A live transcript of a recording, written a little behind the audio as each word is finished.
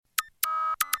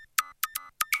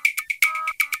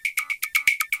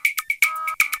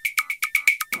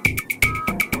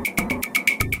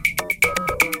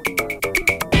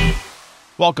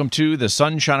Welcome to the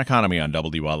Sunshine Economy on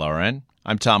WLRN.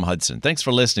 I'm Tom Hudson. Thanks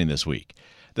for listening this week.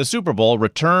 The Super Bowl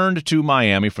returned to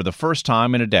Miami for the first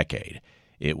time in a decade.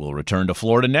 It will return to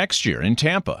Florida next year in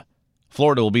Tampa.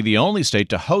 Florida will be the only state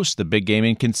to host the big game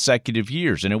in consecutive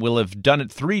years, and it will have done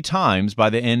it 3 times by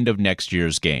the end of next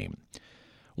year's game.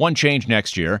 One change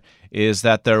next year is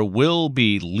that there will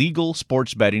be legal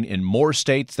sports betting in more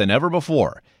states than ever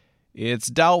before. It's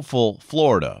doubtful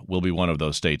Florida will be one of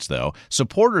those states, though.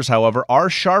 Supporters, however, are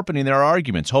sharpening their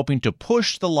arguments, hoping to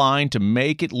push the line to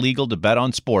make it legal to bet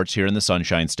on sports here in the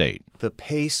Sunshine State. The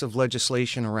pace of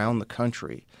legislation around the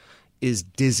country is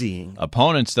dizzying.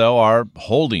 Opponents, though, are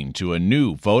holding to a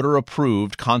new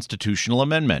voter-approved constitutional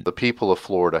amendment. The people of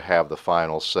Florida have the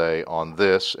final say on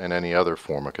this and any other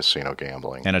form of casino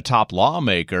gambling. And a top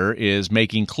lawmaker is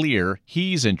making clear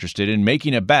he's interested in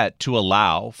making a bet to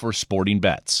allow for sporting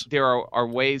bets. There are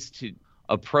ways to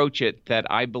approach it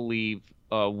that I believe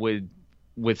would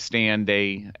withstand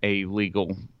a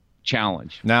legal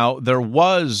challenge. Now, there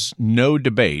was no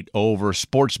debate over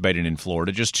sports betting in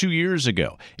Florida just 2 years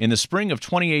ago. In the spring of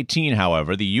 2018,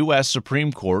 however, the U.S.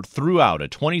 Supreme Court threw out a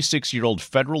 26-year-old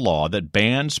federal law that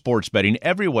banned sports betting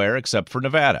everywhere except for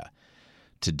Nevada.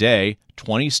 Today,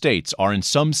 20 states are in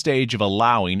some stage of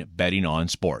allowing betting on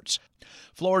sports.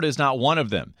 Florida is not one of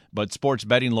them, but sports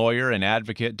betting lawyer and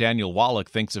advocate Daniel Wallach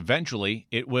thinks eventually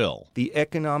it will. The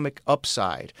economic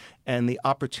upside and the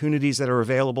opportunities that are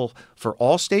available for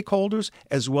all stakeholders,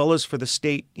 as well as for the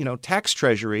state, tax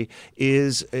treasury,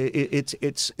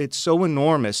 it's so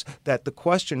enormous that the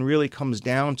question really comes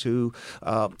down to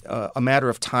a matter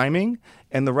of timing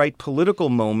and the right political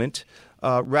moment,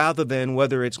 rather than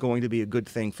whether it's going to be a good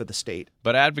thing for the state.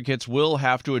 But advocates will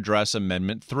have to address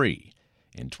Amendment 3.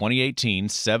 In 2018,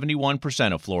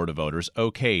 71% of Florida voters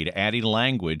okayed adding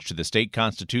language to the state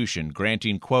constitution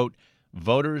granting, quote,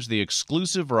 voters the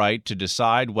exclusive right to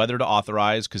decide whether to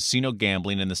authorize casino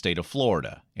gambling in the state of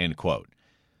Florida, end quote.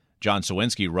 John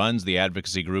Sawinski runs the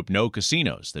advocacy group No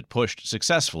Casinos that pushed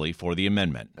successfully for the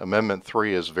amendment. Amendment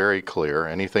 3 is very clear.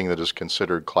 Anything that is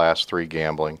considered Class 3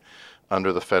 gambling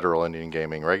under the Federal Indian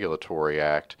Gaming Regulatory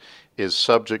Act is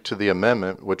subject to the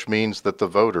amendment, which means that the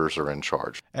voters are in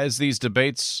charge. As these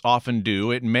debates often do,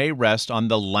 it may rest on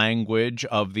the language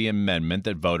of the amendment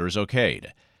that voters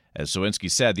okayed. As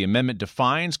Sawinski said, the amendment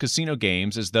defines casino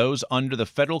games as those under the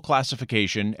federal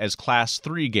classification as Class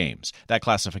 3 games. That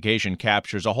classification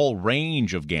captures a whole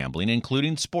range of gambling,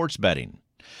 including sports betting.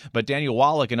 But Daniel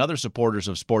Wallach and other supporters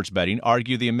of sports betting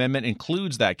argue the amendment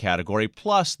includes that category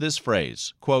plus this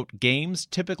phrase, quote, games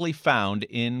typically found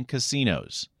in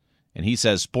casinos. And he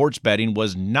says sports betting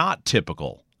was not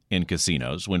typical in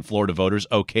casinos when Florida voters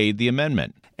okayed the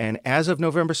amendment. And as of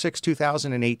November 6,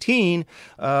 2018,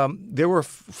 there were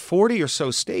 40 or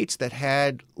so states that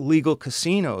had legal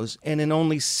casinos, and in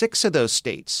only 6 of those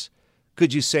states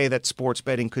could you say that sports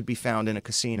betting could be found in a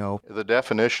casino. The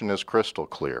definition is crystal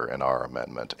clear in our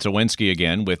amendment. Sawinski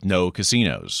again with No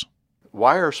Casinos.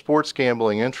 Why are sports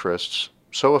gambling interests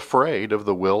so afraid of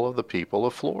the will of the people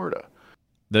of Florida?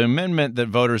 The amendment that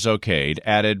voters okayed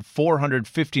added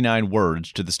 459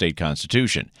 words to the state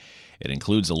constitution. It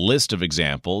includes a list of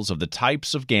examples of the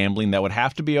types of gambling that would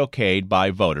have to be okayed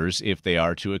by voters if they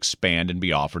are to expand and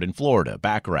be offered in Florida: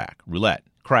 baccarat, roulette,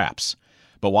 craps.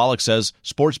 But Wallach says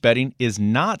sports betting is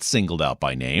not singled out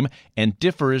by name and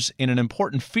differs in an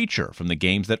important feature from the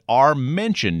games that are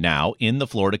mentioned now in the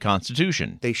Florida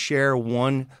Constitution. They share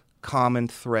one common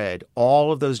thread.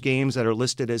 All of those games that are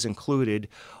listed as included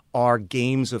are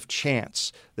games of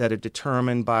chance that are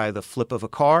determined by the flip of a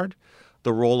card,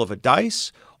 the roll of a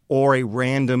dice, or a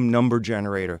random number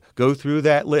generator. Go through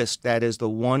that list. That is the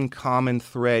one common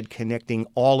thread connecting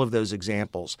all of those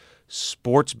examples.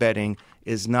 Sports betting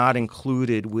is not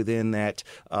included within that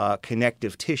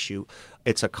connective tissue.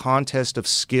 It's a contest of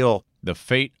skill. The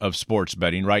fate of sports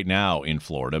betting right now in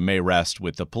Florida may rest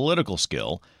with the political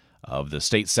skill of the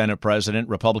state Senate President,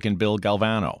 Republican Bill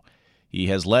Galvano. He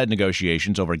has led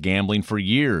negotiations over gambling for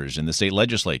years in the state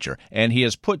legislature, and he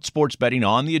has put sports betting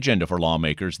on the agenda for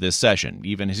lawmakers this session,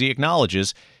 even as he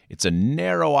acknowledges it's a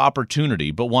narrow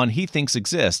opportunity, but one he thinks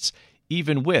exists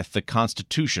even with the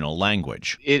constitutional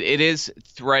language. It is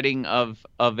threading of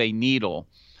a needle,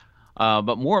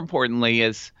 but more importantly,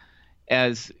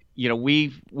 as you know,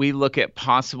 we look at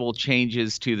possible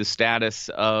changes to the status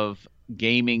of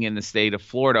gaming in the state of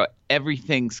Florida.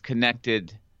 Everything's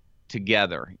connected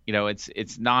together. You know,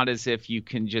 it's not as if you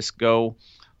can just go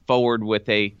forward with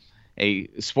a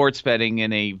sports betting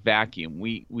in a vacuum.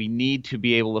 We need to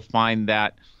be able to find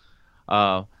that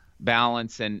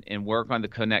balance and work on the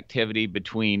connectivity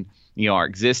between our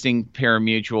existing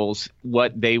pari-mutuels,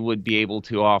 what they would be able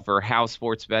to offer, how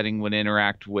sports betting would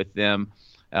interact with them,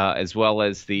 as well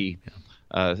as the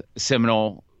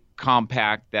Seminole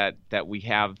compact that we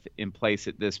have in place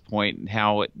at this point, and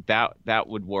how that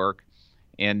would work.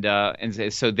 And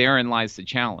so therein lies the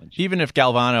challenge. Even if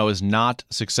Galvano is not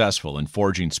successful in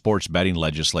forging sports betting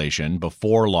legislation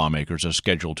before lawmakers are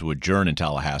scheduled to adjourn in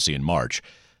Tallahassee in March,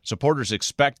 supporters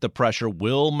expect the pressure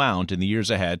will mount in the years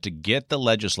ahead to get the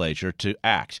legislature to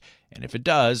act. And if it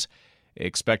does,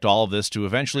 expect all of this to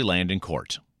eventually land in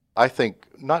court. I think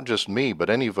not just me, but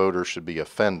any voter should be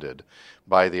offended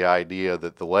by the idea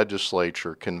that the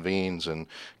legislature convenes and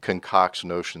concocts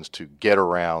notions to get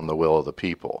around the will of the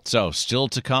people. So, still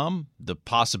to come, the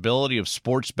possibility of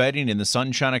sports betting in the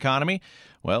sunshine economy?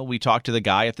 Well, we talked to the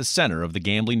guy at the center of the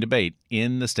gambling debate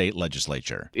in the state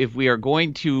legislature. If we are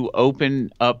going to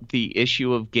open up the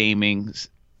issue of gaming,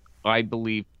 I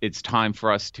believe it's time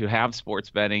for us to have sports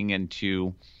betting and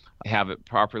to have it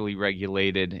properly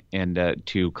regulated and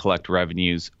to collect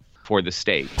revenues for the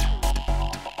state.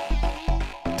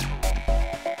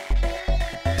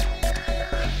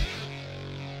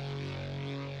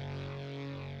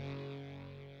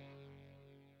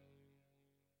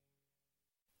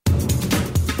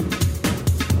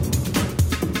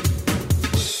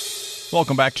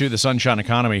 Welcome back to the Sunshine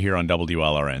Economy here on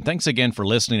WLRN. Thanks again for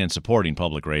listening and supporting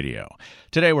public radio.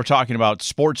 Today we're talking about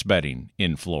sports betting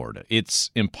in Florida. It's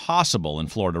impossible in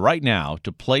Florida right now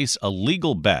to place a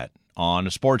legal bet on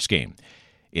a sports game.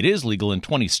 It is legal in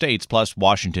 20 states plus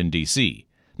Washington, D.C.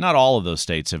 Not all of those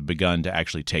states have begun to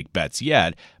actually take bets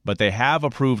yet, but they have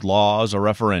approved laws or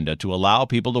referenda to allow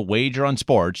people to wager on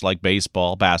sports like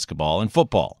baseball, basketball, and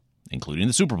football, including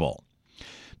the Super Bowl.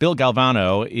 Bill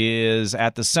Galvano is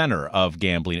at the center of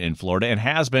gambling in Florida and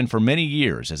has been for many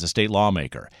years as a state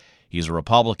lawmaker. He's a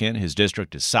Republican. His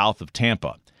district is south of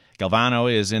Tampa.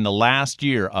 Galvano is in the last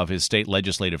year of his state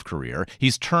legislative career.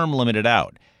 He's term limited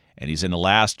out, and he's in the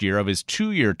last year of his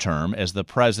 2-year term as the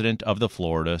president of the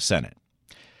Florida Senate.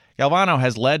 Galvano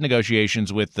has led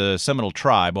negotiations with the Seminole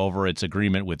tribe over its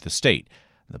agreement with the state.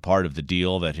 The part of the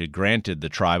deal that had granted the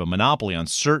tribe a monopoly on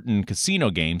certain casino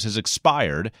games has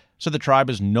expired, so the tribe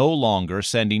is no longer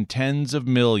sending tens of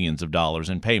millions of dollars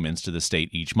in payments to the state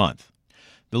each month.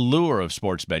 The lure of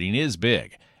sports betting is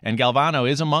big, and Galvano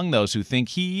is among those who think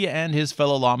he and his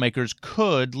fellow lawmakers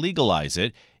could legalize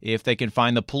it if they can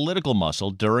find the political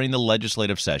muscle during the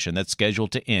legislative session that's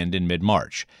scheduled to end in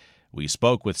mid-March. We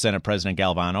spoke with Senate President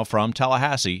Galvano from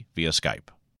Tallahassee via Skype.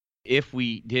 If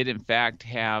we did, in fact,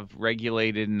 have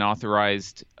regulated and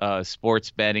authorized sports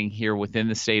betting here within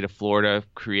the state of Florida,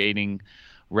 creating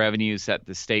revenues that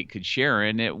the state could share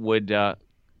in, it would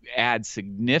add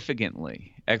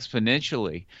significantly,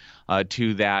 exponentially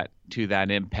to that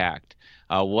impact.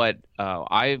 What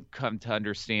I've come to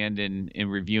understand in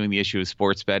reviewing the issue of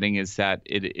sports betting is that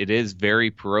it is very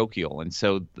parochial, and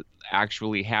so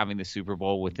actually having the Super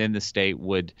Bowl within the state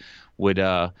would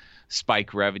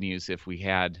spike revenues if we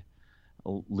had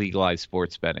legalized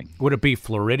sports betting. Would it be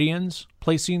Floridians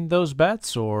placing those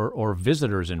bets or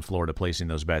visitors in Florida placing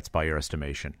those bets by your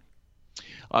estimation?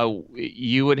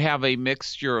 You would have a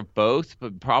mixture of both,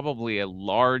 but probably a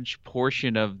large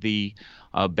portion of the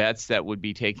bets that would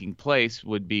be taking place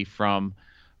would be from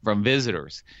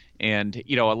visitors. And,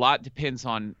 a lot depends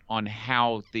on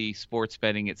how the sports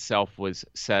betting itself was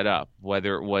set up,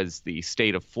 whether it was the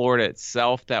state of Florida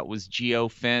itself that was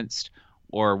geo-fenced,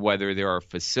 or whether there are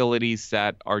facilities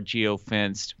that are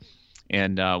geo-fenced,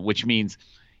 and which means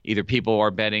either people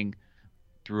are betting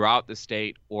throughout the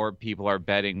state or people are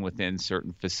betting within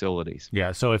certain facilities.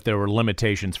 Yeah, so if there were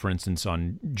limitations, for instance,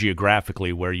 on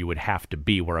geographically where you would have to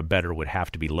be, where a bettor would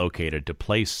have to be located to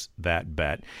place that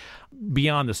bet.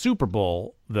 Beyond the Super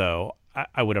Bowl, though,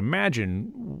 I would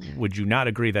imagine, would you not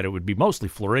agree that it would be mostly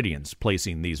Floridians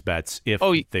placing these bets if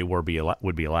they would be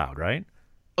allowed, right?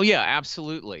 Oh, yeah,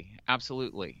 absolutely.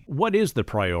 Absolutely. What is the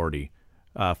priority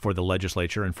for the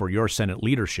legislature and for your Senate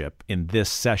leadership in this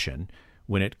session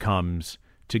when it comes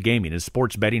to gaming? Is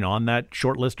sports betting on that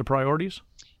short list of priorities?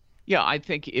 Yeah, I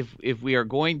think if we are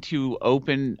going to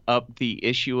open up the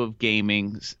issue of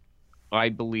gaming, I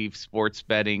believe sports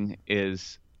betting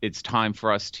it's time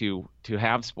for us to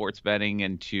have sports betting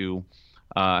and to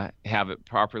have it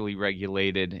properly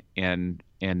regulated and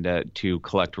to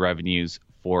collect revenues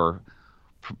for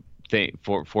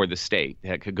the state.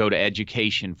 That could go to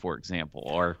education, for example,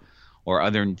 or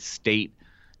other state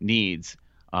needs,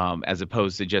 as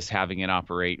opposed to just having it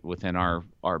operate within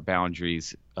our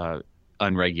boundaries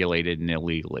unregulated and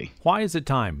illegally. Why is it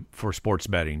time for sports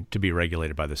betting to be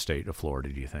regulated by the state of Florida,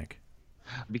 do you think?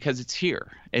 because it's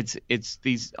here. It's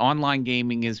these online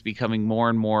gaming is becoming more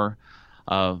and more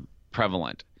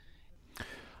prevalent.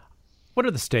 What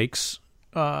are the stakes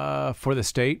for the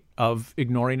state of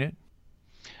ignoring it?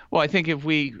 Well, I think if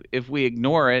we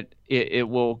ignore it, it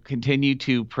will continue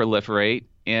to proliferate,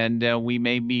 and we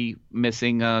may be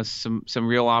missing some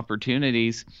real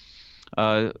opportunities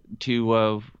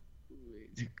to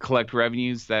collect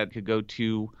revenues that could go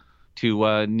to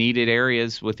needed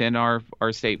areas within our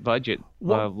state budget,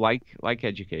 like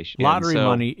education. Lottery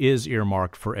money is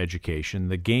earmarked for education.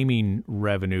 The gaming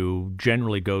revenue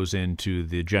generally goes into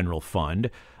the general fund,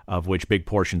 of which big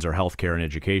portions are healthcare and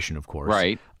education, of course.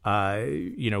 Right.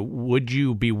 Would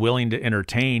you be willing to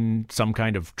entertain some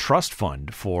kind of trust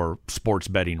fund for sports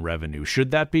betting revenue?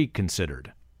 Should that be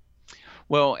considered?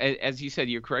 Well, as you said,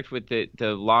 you're correct with the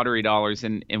lottery dollars.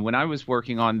 And when I was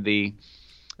working on the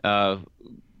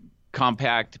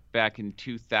compact back in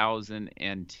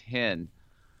 2010,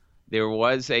 there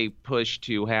was a push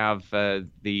to have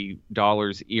the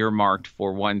dollars earmarked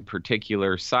for one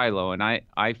particular silo. And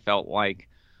I felt like,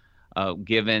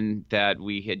 given that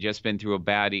we had just been through a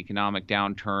bad economic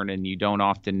downturn and you don't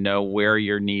often know where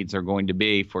your needs are going to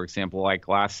be, for example, like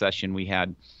last session we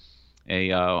had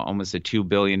almost a $2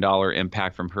 billion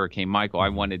impact from Hurricane Michael. I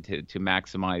wanted to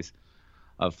maximize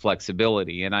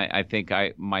flexibility. And I think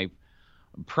my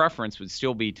preference would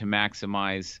still be to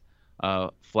maximize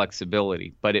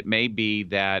flexibility. But it may be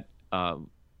that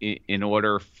in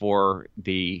order for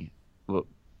the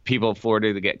people of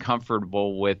Florida to get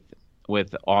comfortable with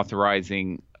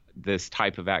authorizing this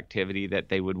type of activity, that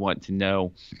they would want to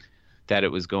know that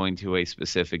it was going to a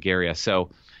specific area. So,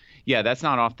 yeah, that's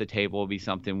not off the table. It'll be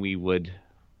something we would,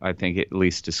 I think, at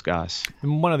least discuss.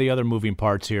 And one of the other moving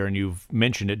parts here, and you've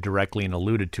mentioned it directly and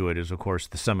alluded to it, is, of course,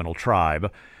 the Seminole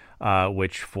Tribe,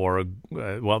 which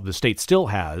the state still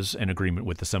has an agreement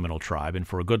with the Seminole Tribe, and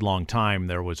for a good long time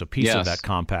there was a piece of that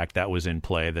compact that was in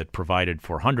play that provided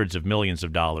for hundreds of millions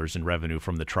of dollars in revenue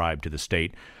from the tribe to the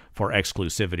state for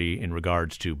exclusivity in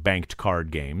regards to banked card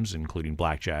games, including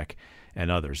blackjack and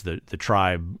others. The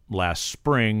tribe last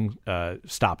spring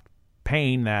stopped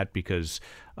paying that because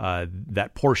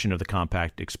that portion of the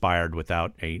compact expired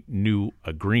without a new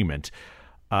agreement.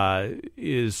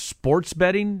 Is sports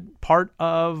betting part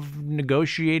of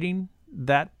negotiating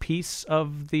that piece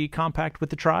of the compact with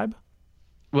the tribe?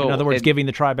 Well, in other words, giving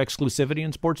the tribe exclusivity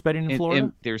in sports betting in Florida?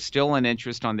 And there's still an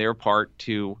interest on their part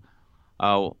to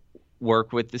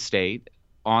work with the state.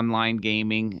 Online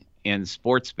gaming and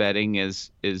sports betting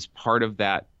is part of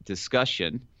that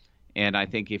discussion. And I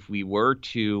think if we were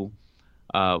to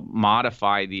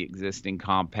modify the existing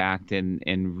compact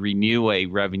and renew a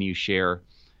revenue share,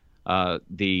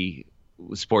 the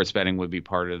sports betting would be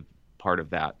part of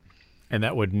that. And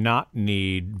that would not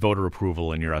need voter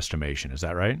approval in your estimation. Is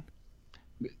that right?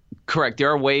 Correct.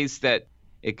 There are ways that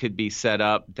it could be set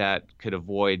up that could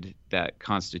avoid that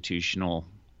constitutional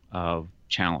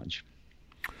challenge.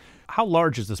 How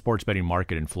large is the sports betting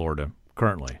market in Florida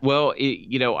currently? Well,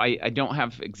 I don't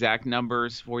have exact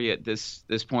numbers for you at this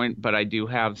point, but I do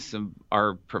have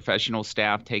our professional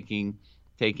staff taking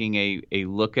a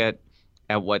look at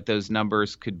what those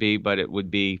numbers could be, but it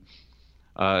would be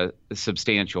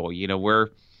substantial. We're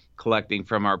collecting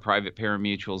from our private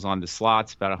pari-mutuels on the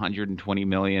slots about $120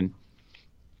 million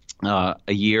a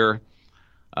year.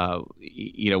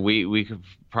 We could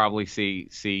probably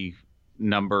see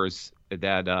numbers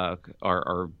that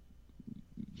are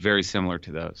very similar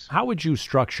to those. How would you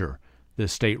structure the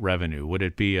state revenue? Would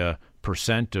it be a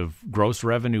percent of gross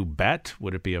revenue bet?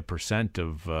 Would it be a percent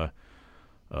of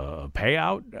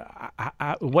payout?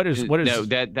 What is? No,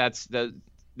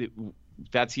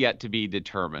 that's yet to be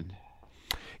determined.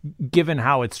 Given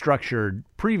how it's structured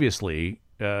previously,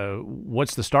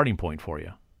 what's the starting point for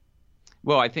you?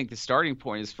 Well, I think the starting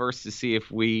point is first to see if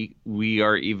we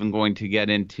are even going to get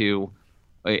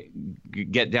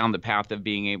down the path of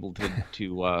being able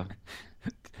to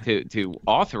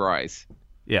authorize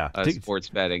sports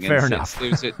betting. Fair enough.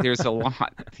 There's a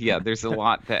lot. Yeah, there's a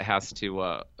lot that has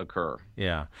to occur.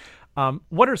 Yeah.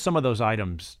 What are some of those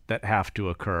items that have to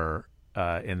occur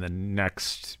in the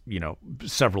next,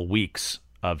 several weeks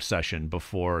of session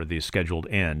before the scheduled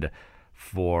end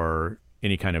for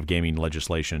any kind of gaming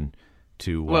legislation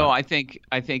to? Well, I think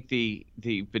the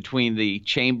between the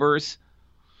chambers,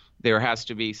 there has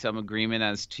to be some agreement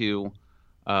as to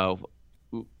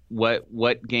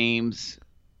what games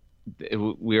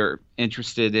we're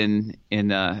interested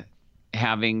in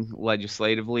having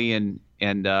legislatively and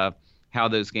how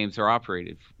those games are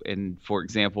operated. And for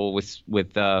example,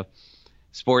 with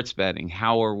sports betting,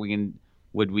 how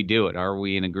would we do it? Are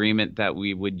we in agreement that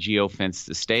we would geofence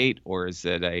the state, or is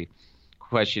it a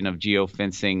question of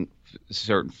geofencing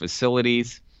certain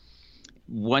facilities.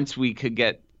 Once we could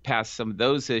get past some of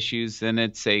those issues, then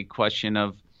it's a question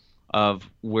of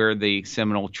where the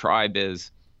Seminole tribe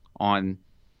is on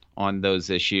those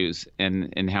issues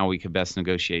and how we could best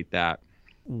negotiate that.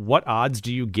 What odds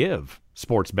do you give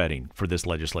sports betting for this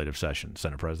legislative session,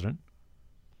 Senate President?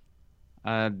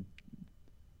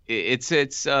 It's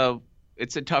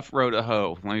a tough row to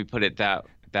hoe. Let me put it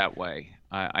that way.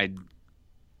 I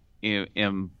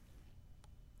am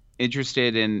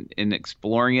interested in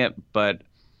exploring it, but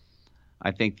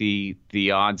I think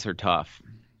the odds are tough.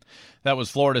 That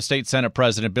was Florida State Senate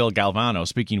President Bill Galvano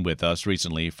speaking with us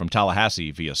recently from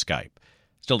Tallahassee via Skype.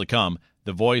 Still to come,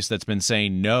 the voice that's been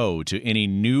saying no to any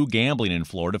new gambling in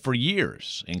Florida for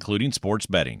years, including sports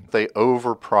betting. They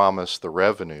overpromise the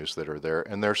revenues that are there,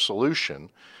 and their solution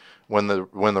when the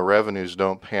revenues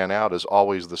don't pan out is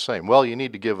always the same. Well, you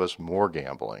need to give us more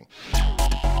gambling.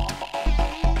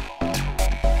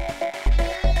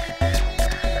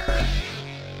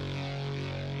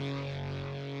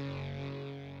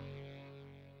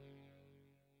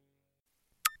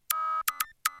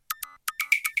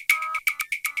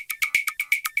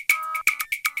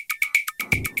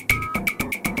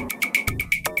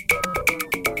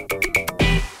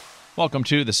 Welcome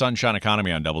to the Sunshine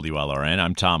Economy on WLRN.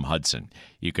 I'm Tom Hudson.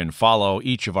 You can follow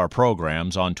each of our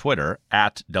programs on Twitter.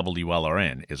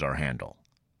 @WLRN is our handle.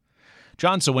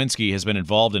 John Sawinski has been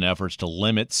involved in efforts to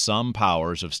limit some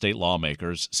powers of state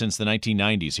lawmakers since the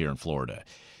 1990s here in Florida.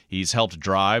 He's helped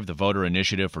drive the voter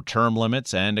initiative for term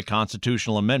limits and a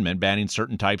constitutional amendment banning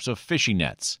certain types of fishing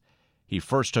nets. He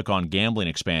first took on gambling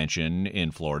expansion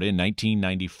in Florida in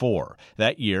 1994.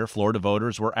 That year, Florida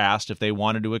voters were asked if they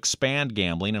wanted to expand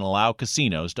gambling and allow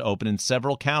casinos to open in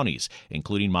several counties,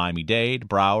 including Miami-Dade,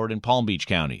 Broward, and Palm Beach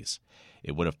counties.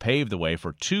 It would have paved the way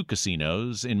for 2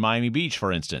 casinos in Miami Beach,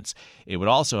 for instance. It would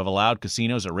also have allowed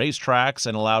casinos at racetracks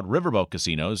and allowed riverboat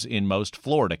casinos in most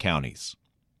Florida counties.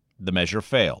 The measure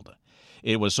failed.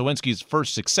 It was Sawinski's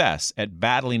first success at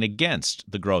battling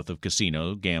against the growth of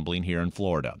casino gambling here in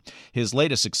Florida. His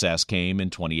latest success came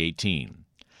in 2018.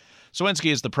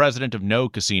 Sawinski is the president of No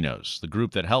Casinos, the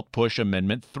group that helped push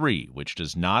Amendment 3, which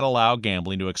does not allow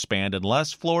gambling to expand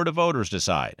unless Florida voters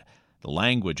decide. The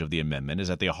language of the amendment is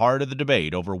at the heart of the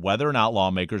debate over whether or not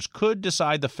lawmakers could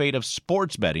decide the fate of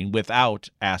sports betting without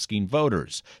asking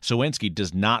voters. Sawinski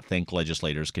does not think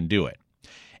legislators can do it.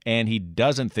 And he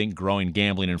doesn't think growing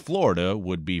gambling in Florida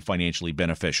would be financially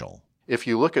beneficial. If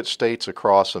you look at states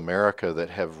across America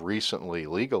that have recently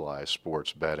legalized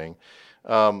sports betting,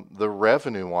 the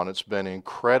revenue on it's been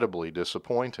incredibly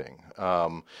disappointing.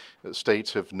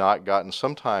 States have not gotten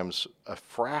sometimes a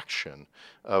fraction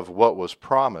of what was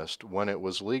promised when it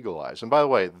was legalized. And by the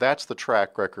way, that's the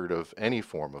track record of any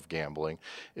form of gambling,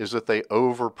 is that they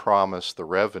overpromise the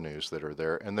revenues that are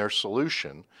there, and their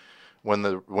solution when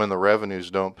the revenues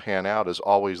don't pan out is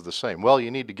always the same. Well, you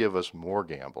need to give us more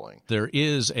gambling. There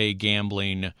is a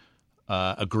gambling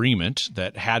agreement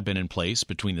that had been in place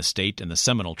between the state and the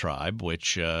Seminole tribe,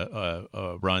 which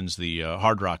runs the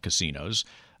Hard Rock casinos.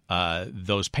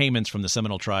 Those payments from the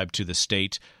Seminole tribe to the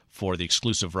state for the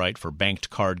exclusive right for banked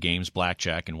card games,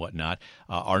 blackjack and whatnot,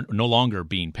 are no longer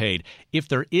being paid. If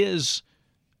there is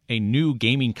a new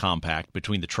gaming compact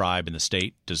between the tribe and the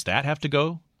state, does that have to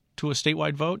go to a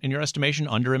statewide vote, in your estimation,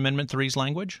 under Amendment 3's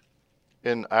language?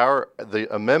 The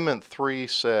Amendment 3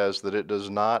 says that it does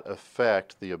not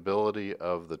affect the ability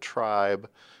of the tribe,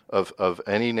 of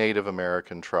any Native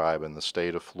American tribe in the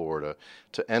state of Florida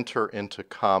to enter into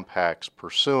compacts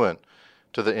pursuant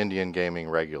to the Indian Gaming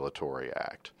Regulatory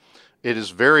Act. It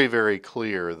is very, very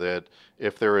clear that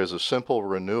if there is a simple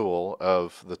renewal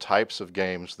of the types of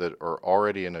games that are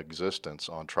already in existence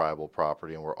on tribal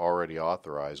property and were already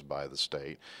authorized by the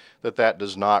state, that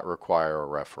does not require a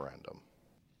referendum.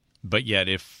 But yet,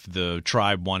 if the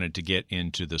tribe wanted to get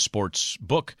into the sports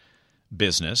book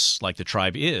business, like the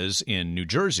tribe is in New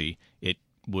Jersey, it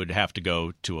would have to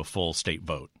go to a full state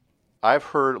vote. I've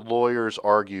heard lawyers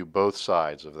argue both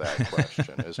sides of that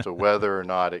question as to whether or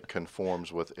not it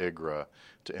conforms with IGRA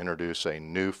to introduce a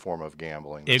new form of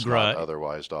gambling that's not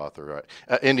otherwise authorized.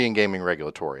 Indian Gaming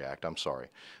Regulatory Act, I'm sorry.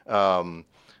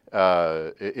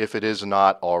 If it is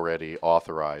not already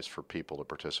authorized for people to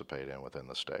participate in within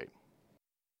the state.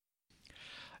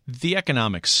 The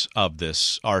economics of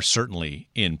this are certainly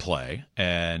in play,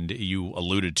 and you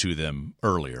alluded to them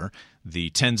earlier.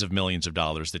 The tens of millions of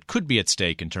dollars that could be at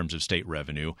stake in terms of state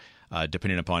revenue,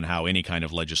 depending upon how any kind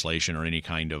of legislation or any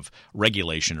kind of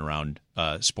regulation around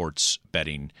sports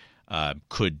betting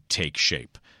could take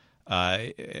shape.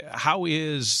 How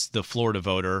is the Florida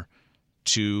voter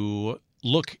to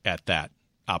look at that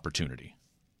opportunity?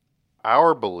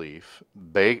 Our belief,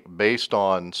 based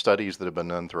on studies that have been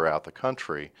done throughout the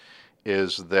country,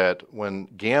 is that when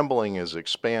gambling is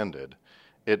expanded,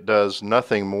 it does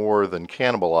nothing more than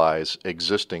cannibalize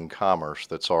existing commerce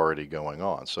that's already going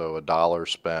on. So a dollar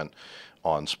spent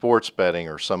on sports betting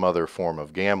or some other form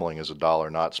of gambling is a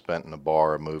dollar not spent in a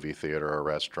bar, a movie theater, a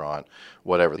restaurant,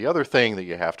 whatever. The other thing that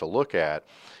you have to look at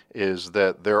is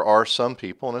that there are some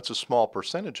people, and it's a small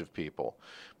percentage of people,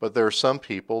 but there are some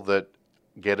people that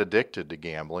get addicted to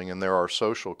gambling, and there are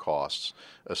social costs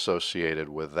associated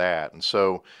with that. And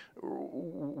so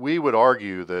we would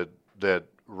argue that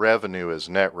revenue is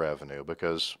net revenue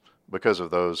because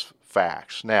of those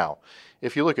facts. Now,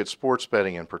 if you look at sports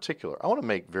betting in particular, I want to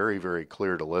make very, very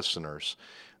clear to listeners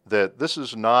that this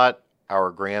is not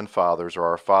our grandfathers or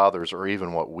our fathers or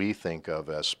even what we think of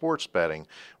as sports betting,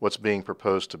 what's being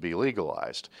proposed to be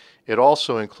legalized. It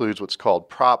also includes what's called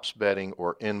props betting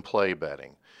or in-play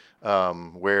betting,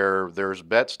 where there's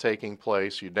bets taking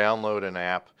place. You download an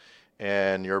app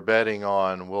and you're betting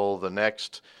on, will the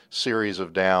next series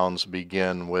of downs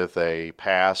begin with a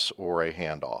pass or a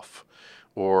handoff?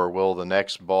 Or will the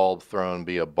next ball thrown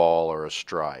be a ball or a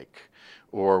strike?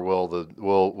 Or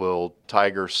will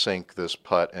Tiger sink this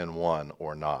putt and one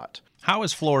or not? How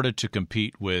is Florida to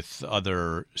compete with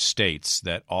other states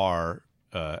that are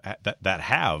that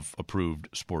have approved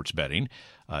sports betting?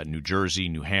 New Jersey,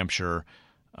 New Hampshire,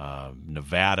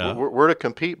 Nevada. We're to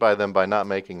compete by them by not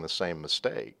making the same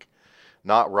mistake,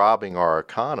 not robbing our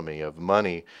economy of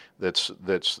money that's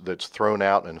thrown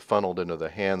out and funneled into the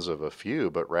hands of a few,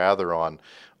 but rather on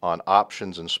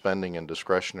options and spending and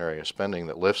discretionary spending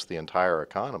that lifts the entire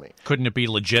economy. Couldn't it be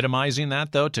legitimizing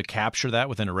that, though, to capture that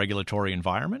within a regulatory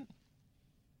environment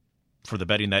for the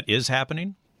betting that is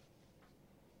happening?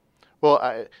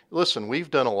 Well, listen, we've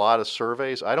done a lot of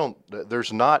surveys.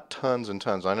 There's not tons and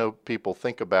tons. I know people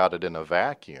think about it in a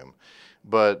vacuum,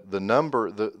 but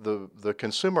the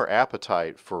consumer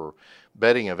appetite for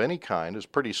betting of any kind is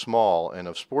pretty small, and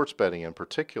of sports betting in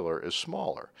particular is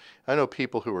smaller. I know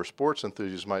people who are sports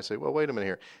enthusiasts might say, well, wait a minute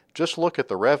here. Just look at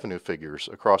the revenue figures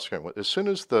across the country. As soon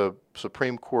as the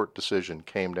Supreme Court decision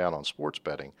came down on sports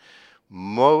betting,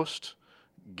 most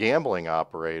gambling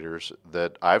operators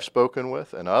that I've spoken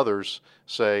with and others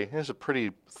say it's a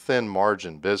pretty thin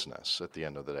margin business at the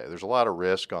end of the day. There's a lot of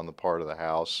risk on the part of the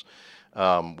house.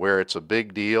 Where it's a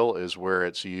big deal is where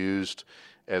it's used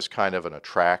as kind of an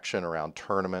attraction around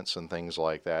tournaments and things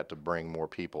like that to bring more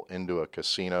people into a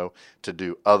casino to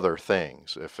do other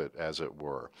things, as it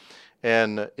were.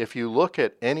 And if you look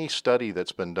at any study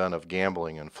that's been done of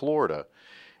gambling in Florida,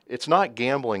 it's not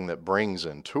gambling that brings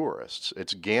in tourists.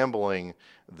 It's gambling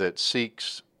that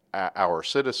seeks our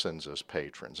citizens as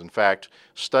patrons. In fact,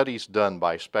 studies done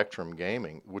by Spectrum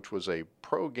Gaming, which was a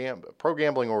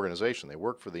pro-gambling organization, they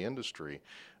work for the industry,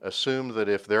 assumed that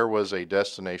if there was a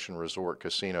destination resort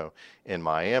casino in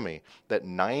Miami, that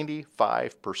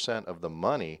 95% of the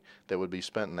money that would be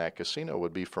spent in that casino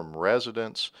would be from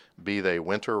residents, be they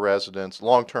winter residents,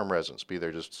 long-term residents, be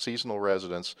they just seasonal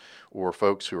residents or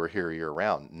folks who are here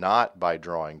year-round, not by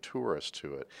drawing tourists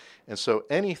to it. And so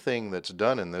anything that's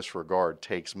done in this regard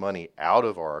takes money out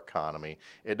of our economy.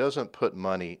 It doesn't put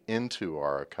money into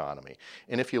our economy.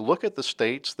 And if you look at the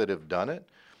states that have done it,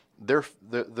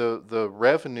 the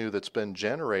revenue that's been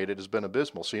generated has been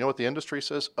abysmal. So you know what the industry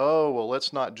says? Oh, well,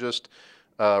 let's not just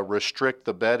restrict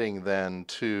the betting then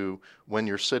to when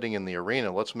you're sitting in the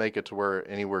arena. Let's make it to where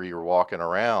anywhere you're walking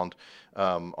around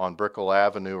on Brickell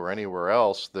Avenue or anywhere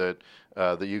else that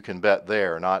you can bet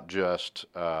there, not just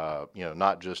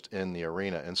not just in the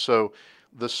arena. And so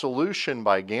the solution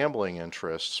by gambling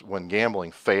interests when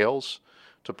gambling fails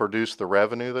to produce the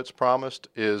revenue that's promised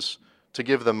is to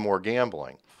give them more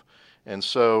gambling. And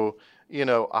so,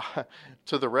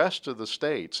 to the rest of the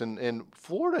states, and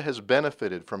Florida has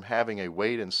benefited from having a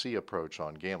wait-and-see approach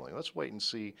on gambling. Let's wait and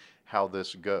see how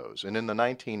this goes. And in the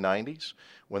 1990s,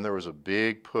 when there was a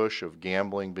big push of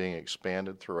gambling being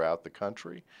expanded throughout the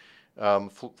country,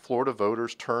 Florida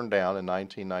voters turned down in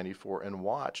 1994 and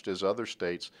watched as other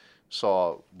states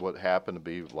saw what happened to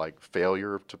be like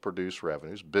failure to produce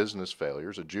revenues, business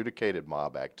failures, adjudicated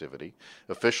mob activity,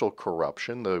 official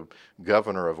corruption. The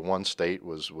governor of one state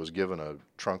was given a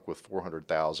trunk with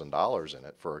 $400,000 in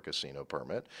it for a casino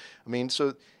permit. I mean,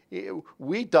 so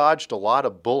we dodged a lot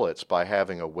of bullets by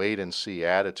having a wait-and-see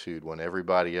attitude when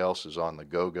everybody else is on the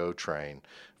go-go train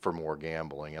for more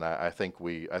gambling. And I think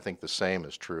the same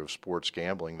is true of sports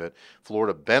gambling, that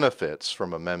Florida benefits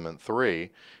from Amendment 3,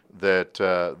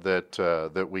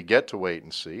 that we get to wait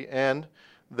and see, and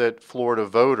that Florida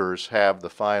voters have the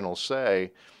final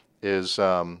say is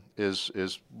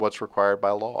what's required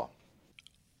by law.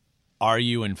 Are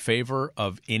you in favor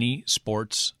of any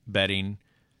sports betting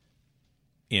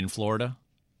in Florida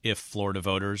if Florida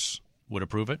voters would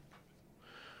approve it?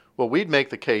 Well, we'd make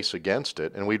the case against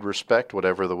it, and we'd respect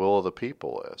whatever the will of the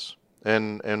people is.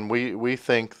 And we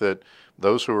think that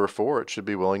those who are for it should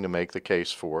be willing to make the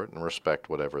case for it and respect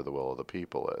whatever the will of the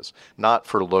people is, not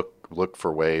for look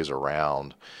for ways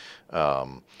around,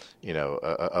 an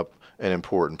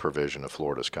important provision of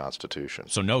Florida's Constitution.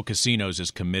 So no casinos is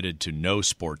committed to no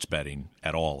sports betting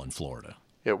at all in Florida.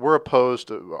 Yeah, we're opposed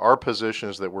to, our position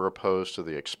is that we're opposed to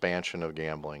the expansion of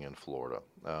gambling in Florida.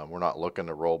 We're not looking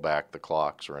to roll back the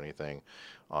clocks or anything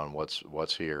on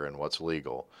what's here and what's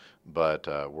legal, but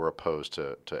we're opposed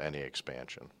to any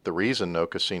expansion. The reason No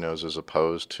Casinos is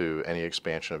opposed to any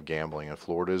expansion of gambling in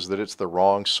Florida is that it's the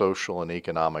wrong social and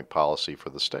economic policy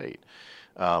for the state.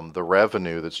 The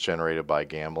revenue that's generated by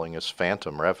gambling is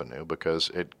phantom revenue because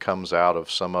it comes out of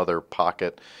some other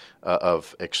pocket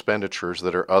of expenditures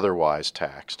that are otherwise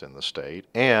taxed in the state,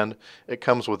 and it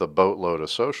comes with a boatload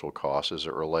of social costs as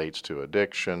it relates to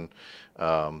addiction,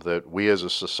 that we as a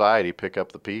society pick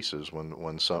up the pieces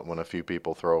when a few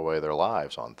people throw away their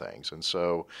lives on things. And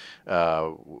so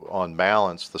on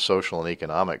balance, the social and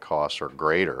economic costs are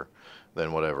greater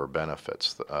than whatever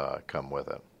benefits come with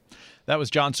it. That was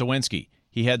John Sawinski.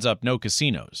 He heads up No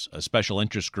Casinos, a special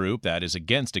interest group that is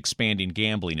against expanding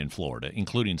gambling in Florida,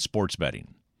 including sports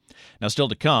betting. Now, still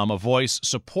to come, a voice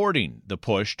supporting the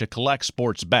push to collect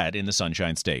sports bet in the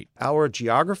Sunshine State. Our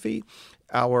geography,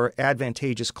 our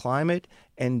advantageous climate,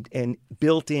 and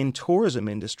built-in tourism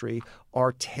industry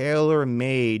are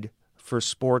tailor-made for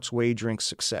sports wagering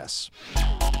success.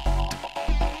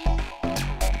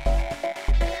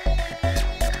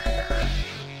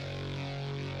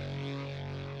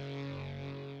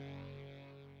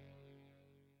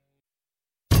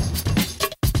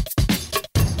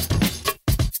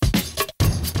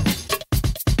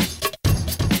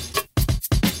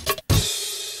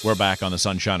 We're back on the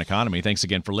Sunshine Economy. Thanks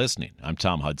again for listening. I'm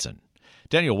Tom Hudson.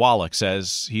 Daniel Wallach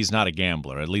says he's not a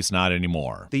gambler, at least not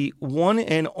anymore. The one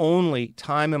and only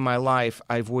time in my life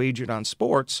I've wagered on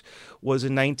sports was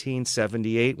in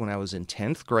 1978 when I was in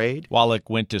 10th grade. Wallach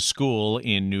went to school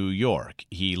in New York.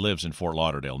 He lives in Fort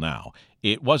Lauderdale now.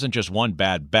 It wasn't just one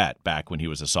bad bet back when he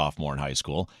was a sophomore in high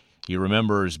school. He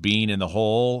remembers being in the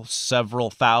hole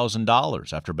several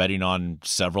 $1,000s after betting on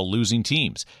several losing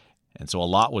teams. And so a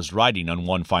lot was riding on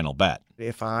one final bet.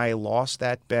 If I lost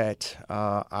that bet,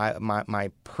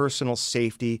 my personal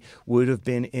safety would have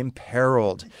been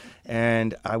imperiled,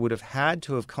 and I would have had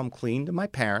to have come clean to my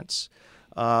parents.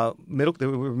 They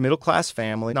were a middle-class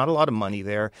family, not a lot of money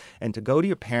there, and to go to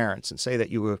your parents and say that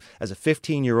you were, as a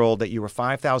 15-year-old, that you were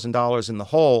 $5,000 in the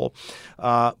hole,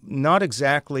 not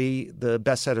exactly the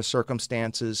best set of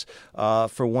circumstances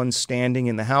for one's standing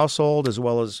in the household, as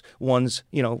well as one's,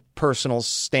 personal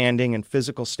standing and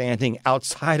physical standing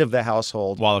outside of the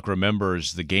household. Wallach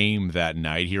remembers the game that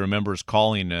night. He remembers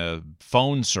calling a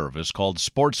phone service called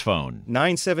Sports Phone.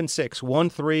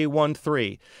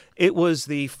 976-1313. It was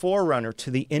the forerunner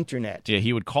to the internet. Yeah,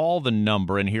 he would call the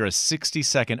number and hear a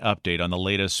 60-second update on the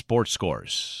latest sports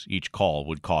scores. Each call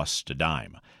would cost a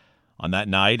dime. On that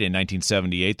night in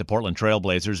 1978, the Portland Trail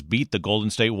Blazers beat the Golden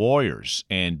State Warriors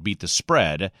and beat the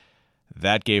spread.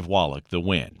 That gave Wallach the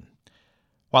win.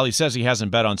 While he says he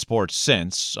hasn't bet on sports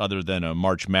since, other than a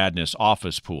March Madness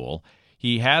office pool,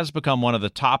 he has become one of the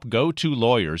top go-to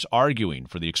lawyers arguing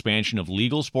for the expansion of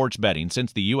legal sports betting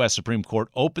since the U.S. Supreme Court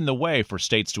opened the way for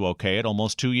states to okay it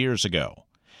almost 2 years ago.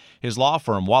 His law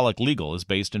firm, Wallach Legal, is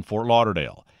based in Fort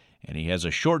Lauderdale, and he has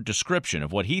a short description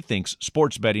of what he thinks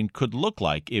sports betting could look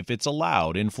like if it's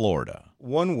allowed in Florida.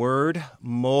 One word,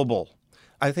 mobile.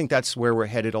 I think that's where we're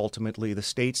headed ultimately. The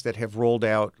states that have rolled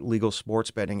out legal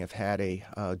sports betting have had a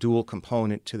dual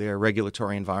component to their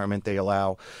regulatory environment. They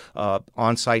allow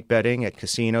on-site betting at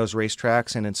casinos,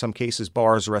 racetracks, and in some cases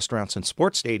bars, restaurants, and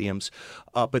sports stadiums.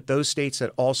 But those states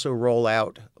that also roll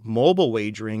out mobile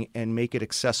wagering and make it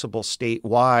accessible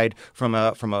statewide from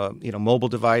a mobile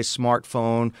device,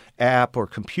 smartphone, app, or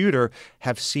computer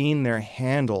have seen their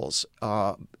handles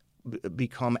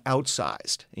become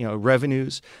outsized.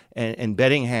 Revenues and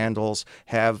betting handles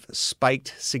have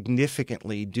spiked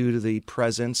significantly due to the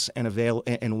presence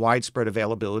and widespread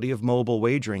availability of mobile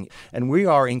wagering. And we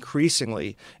are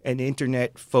increasingly an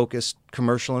internet-focused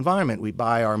commercial environment. We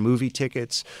buy our movie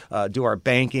tickets, do our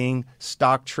banking,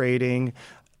 stock trading.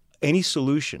 Any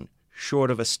solution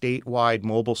short of a statewide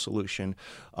mobile solution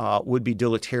would be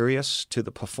deleterious to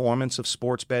the performance of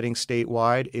sports betting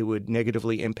statewide. It would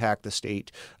negatively impact the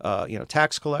state,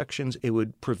 tax collections. It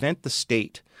would prevent the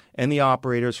state and the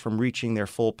operators from reaching their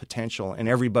full potential. And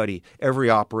every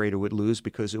operator would lose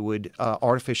because it would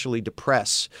artificially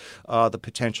depress the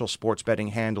potential sports betting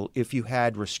handle if you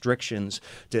had restrictions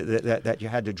that you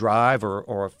had to drive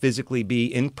or physically be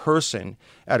in person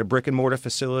at a brick-and-mortar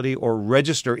facility or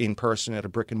register in person at a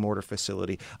brick-and-mortar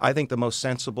facility. I think the most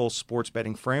sensible sports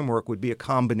betting framework would be a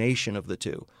combination of the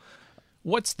two.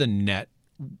 What's the net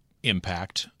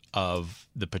impact of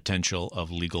the potential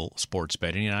of legal sports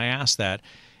betting? And I ask that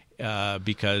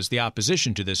because the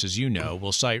opposition to this, as you know,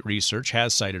 has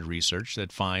cited research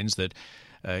that finds that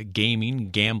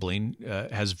gambling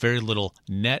has very little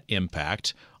net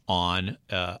impact on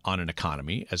an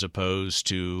economy, as opposed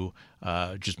to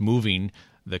just moving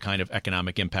the kind of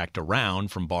economic impact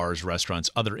around from bars, restaurants,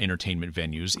 other entertainment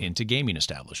venues into gaming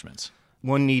establishments.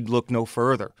 One need look no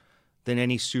further than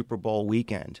any Super Bowl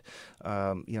weekend.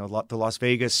 The Las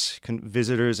Vegas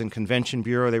Visitors and Convention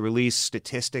Bureau, they release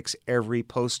statistics every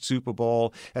post-Super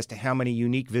Bowl as to how many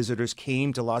unique visitors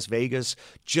came to Las Vegas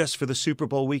just for the Super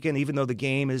Bowl weekend, even though the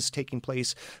game is taking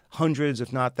place hundreds,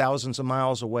 if not thousands of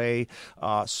miles away.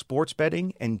 Sports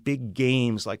betting and big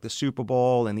games like the Super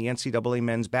Bowl and the NCAA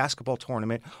men's basketball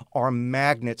tournament are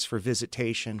magnets for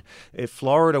visitation. If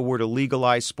Florida were to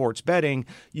legalize sports betting,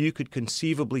 you could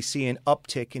conceivably see an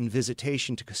uptick in visitation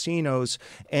to casinos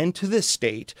and to this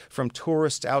state from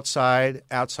tourists outside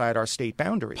our state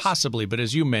boundaries. Possibly, but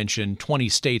as you mentioned, 20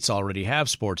 states already have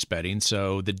sports betting,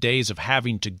 so the days of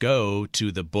having to go to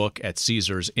the book at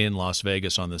Caesars in Las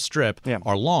Vegas on the Strip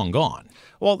are long gone.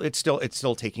 Well, it's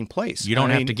still taking place. You don't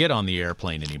have to get on the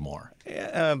airplane anymore.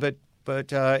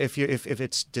 But if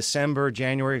it's December,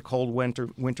 January, cold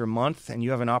winter month, and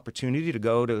you have an opportunity to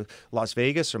go to Las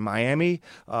Vegas or Miami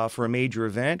for a major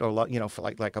event, or for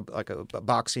like a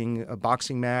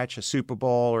boxing match, a Super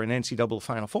Bowl, or an NCAA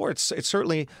Final Four, it's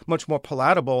certainly much more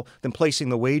palatable than placing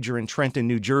the wager in Trenton,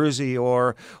 New Jersey,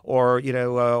 or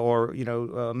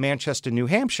Manchester, New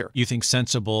Hampshire. You think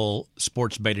sensible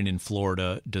sports betting in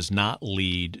Florida does not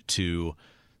lead to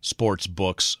sports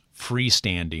books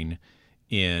freestanding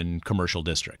in commercial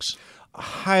districts?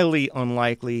 Highly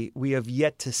unlikely. We have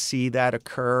yet to see that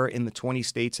occur in the 20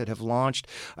 states that have launched.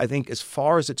 I think as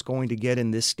far as it's going to get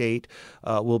in this state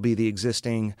will be the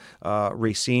existing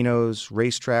racinos,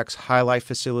 racetracks, highlight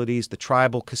facilities, the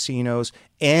tribal casinos,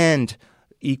 and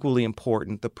equally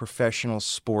important, the professional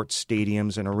sports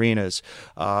stadiums and arenas,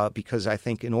 because I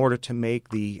think in order to make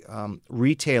the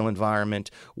retail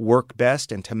environment work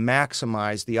best and to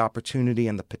maximize the opportunity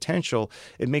and the potential,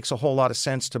 it makes a whole lot of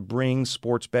sense to bring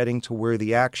sports betting to where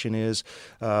the action is,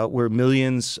 where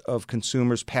millions of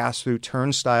consumers pass through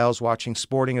turnstiles watching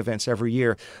sporting events every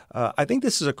year. I think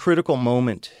this is a critical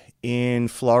moment in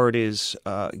Florida's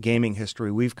gaming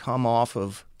history. We've come off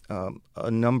of a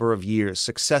number of years,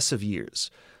 successive years,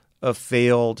 of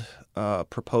failed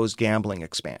proposed gambling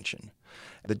expansion.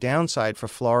 The downside for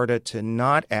Florida to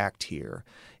not act here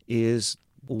is,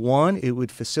 one, it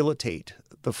would facilitate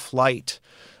the flight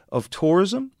of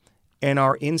tourism and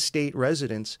our in-state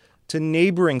residents to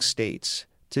neighboring states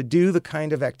to do the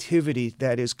kind of activity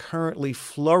that is currently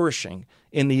flourishing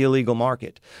in the illegal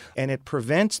market. And it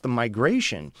prevents the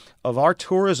migration of our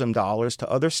tourism dollars to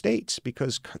other states,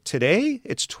 because today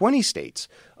it's 20 states.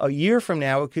 A year from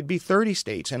now, it could be 30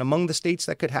 states. And among the states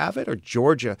that could have it are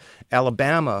Georgia,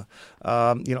 Alabama,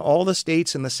 all the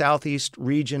states in the southeast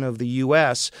region of the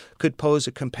U.S. could pose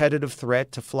a competitive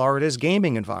threat to Florida's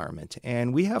gaming environment.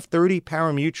 And we have 30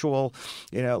 pari-mutuel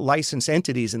licensed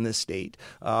entities in this state,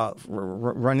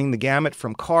 running the gamut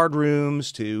from card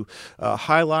rooms to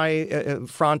highlight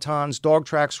frontons, dog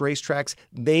tracks, racetracks.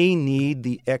 They need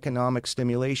the economic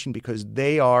stimulation because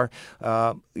they're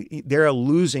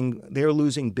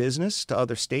losing business to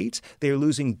other states. They're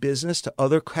losing business to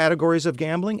other categories of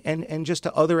gambling and just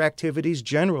to other activities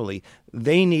generally.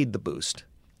 They need the boost.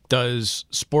 Does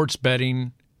sports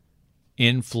betting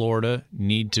in Florida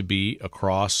need to be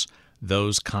across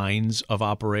those kinds of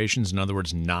operations? In other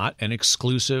words, not an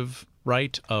exclusive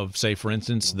right of, say, for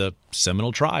instance, the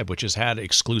Seminole Tribe, which has had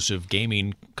exclusive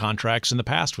gaming contracts in the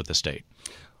past with the state?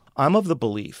 I'm of the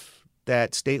belief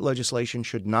that state legislation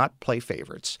should not play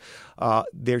favorites.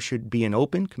 There should be an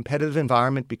open, competitive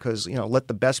environment because, let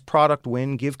the best product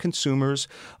win, give consumers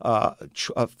a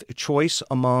choice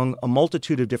among a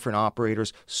multitude of different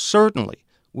operators. Certainly,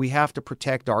 we have to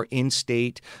protect our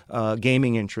in-state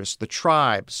gaming interests. The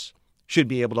tribes should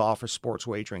be able to offer sports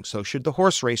wagering. So should the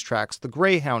horse race tracks, the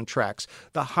greyhound tracks,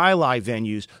 the highlight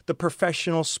venues, the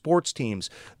professional sports teams.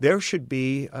 There should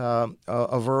be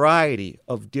a variety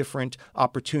of different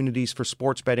opportunities for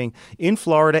sports betting in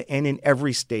Florida and in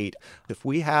every state. If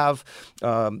we have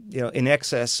in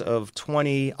excess of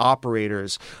 20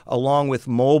 operators, along with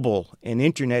mobile and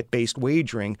internet-based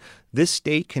wagering, this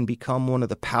state can become one of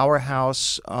the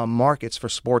powerhouse markets for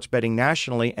sports betting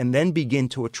nationally, and then begin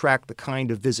to attract the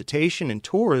kind of visitation and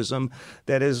tourism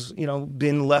that has,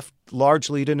 been left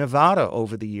largely to Nevada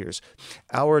over the years.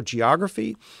 Our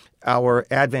geography, our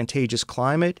advantageous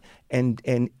climate, and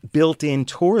built-in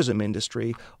tourism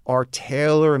industry are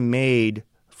tailor-made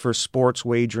for sports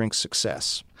wagering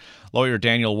success. Lawyer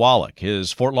Daniel Wallach,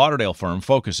 his Fort Lauderdale firm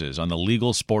focuses on the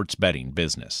legal sports betting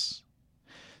business.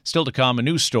 Still to come, a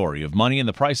new story of money and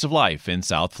the price of life in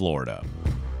South Florida.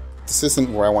 This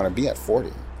isn't where I want to be at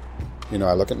 40.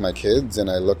 I look at my kids and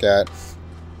I look at,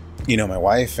 my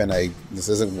wife, and this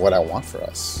isn't what I want for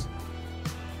us.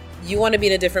 You want to be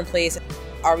in a different place.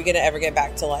 Are we going to ever get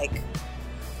back to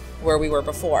where we were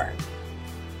before?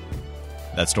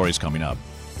 That story's coming up.